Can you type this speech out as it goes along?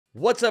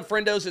What's up,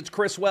 friendos? It's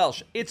Chris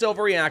Welsh. It's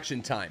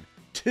overreaction time.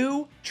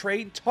 2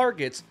 trade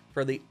targets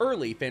for the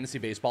early fantasy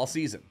baseball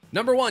season.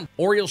 Number 1,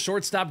 Orioles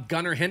shortstop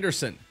Gunnar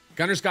Henderson.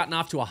 Gunner's gotten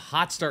off to a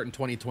hot start in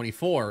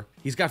 2024.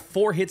 He's got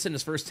 4 hits in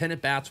his first 10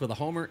 at-bats with a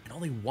homer and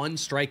only 1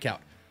 strikeout.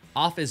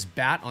 Off his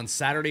bat on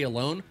Saturday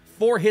alone,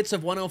 4 hits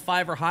of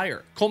 105 or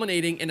higher,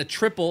 culminating in a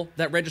triple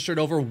that registered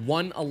over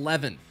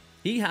 111.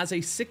 He has a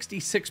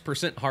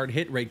 66% hard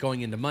hit rate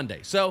going into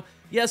Monday. So,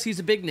 yes, he's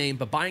a big name,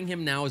 but buying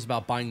him now is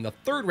about buying the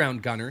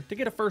 3rd-round gunner to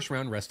get a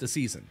 1st-round rest of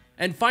season.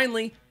 And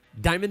finally,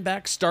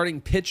 Diamondbacks starting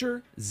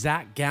pitcher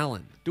Zac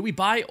Gallen. Do we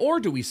buy or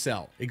do we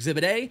sell?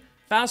 Exhibit A,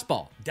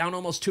 fastball, down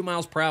almost 2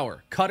 miles per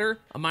hour. Cutter,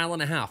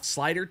 1.5 miles.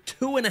 Slider,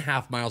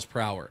 2.5 miles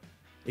per hour.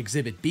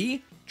 Exhibit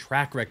B,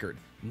 track record.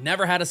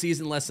 Never had a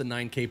season less than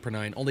 9 K per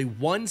 9. Only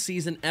 1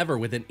 season ever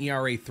with an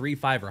ERA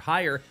 3.5 or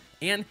higher.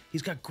 And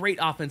he's got great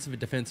offensive and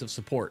defensive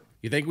support.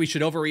 You think we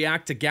should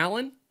overreact to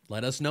Gallen?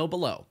 Let us know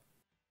below.